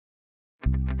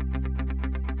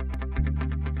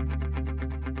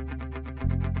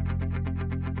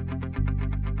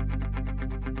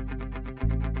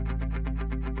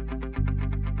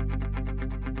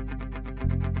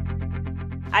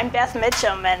I'm Beth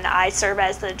Mitcham, and I serve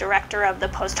as the director of the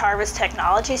Postharvest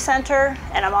Technology Center,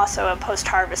 and I'm also a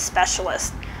post-harvest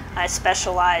specialist. I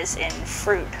specialize in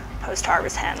fruit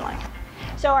post-harvest handling.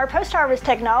 So our Postharvest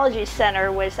Technology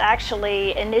Center was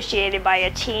actually initiated by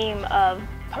a team of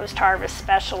post-harvest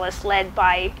specialists led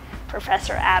by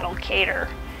Professor Adel Kader.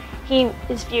 He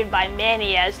is viewed by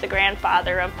many as the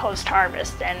grandfather of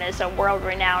post-harvest and is a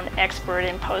world-renowned expert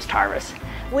in post-harvest.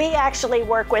 We actually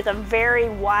work with a very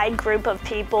wide group of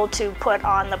people to put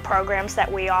on the programs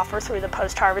that we offer through the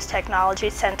Postharvest Technology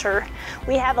Center.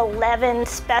 We have 11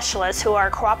 specialists who are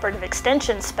cooperative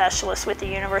extension specialists with the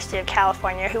University of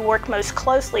California who work most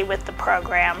closely with the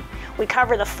program. We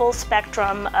cover the full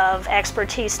spectrum of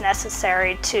expertise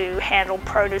necessary to handle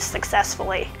produce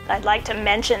successfully. I'd like to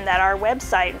mention that our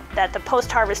website that the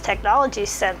Postharvest Technology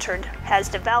Center has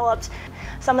developed,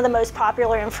 some of the most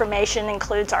popular information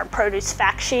includes our produce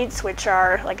fact sheets, which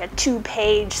are like a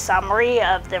 2-page summary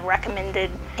of the recommended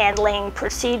handling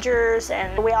procedures.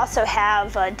 And we also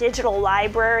have a digital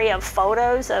library of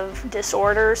photos of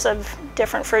disorders of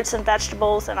different fruits and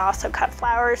vegetables and also cut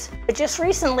flowers. But just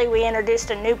recently we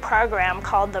introduced a new program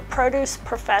called the Produce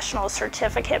Professional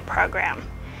Certificate Program.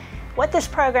 What this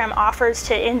program offers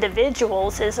to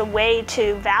individuals is a way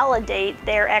to validate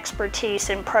their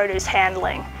expertise in produce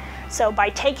handling. So by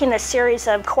taking a series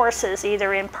of courses,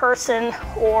 either in person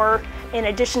or in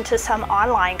addition to some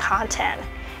online content,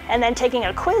 and then taking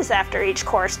a quiz after each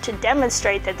course to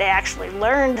demonstrate that they actually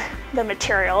learned the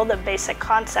material, the basic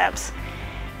concepts,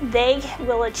 they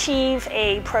will achieve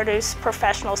a produce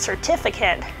professional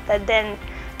certificate that then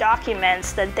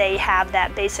documents that they have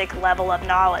that basic level of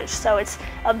knowledge. So it's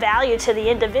of value to the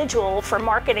individual for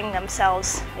marketing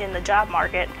themselves in the job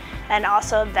market, and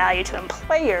also of value to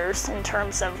employers in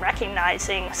terms of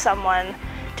recognizing someone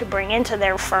to bring into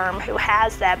their firm who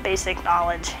has that basic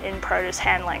knowledge in produce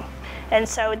handling. And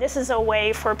so this is a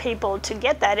way for people to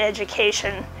get that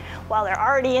education while they're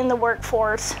already in the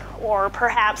workforce, or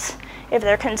perhaps if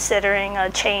they're considering a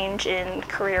change in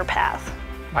career path.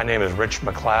 My name is Rich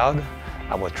MacLeod.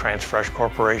 I'm with TransFRESH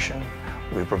Corporation.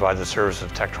 We provide the service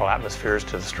of Tectrol atmospheres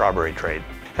to the strawberry trade.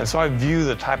 And so I view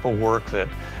the type of work that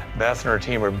Beth and her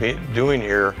team are doing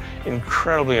here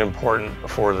incredibly important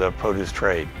for the produce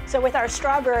trade. So with our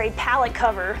strawberry pallet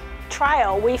cover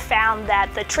trial, we found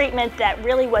that the treatment that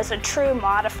really was a true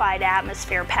modified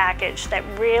atmosphere package that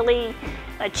really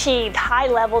achieved high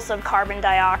levels of carbon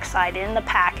dioxide in the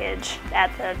package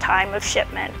at the time of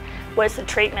shipment was the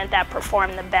treatment that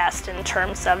performed the best in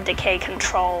terms of decay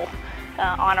control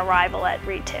on arrival at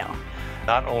retail.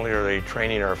 Not only are they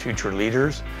training our future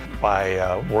leaders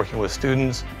by working with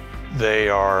students, they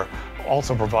are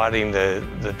also providing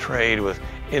the trade with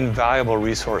invaluable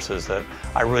resources that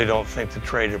I really don't think the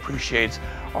trade appreciates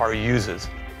or uses.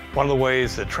 One of the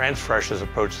ways that TransFRESH has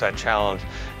approached that challenge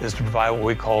is to provide what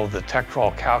we call the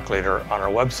Tectrol calculator on our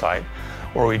website,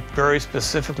 where we very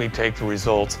specifically take the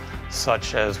results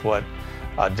such as what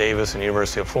Davis and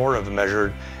University of Florida have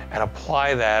measured and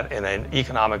apply that in an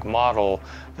economic model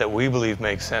that we believe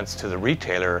makes sense to the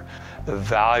retailer, the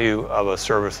value of a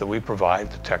service that we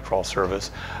provide, the Tectrol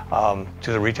service,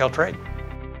 to the retail trade.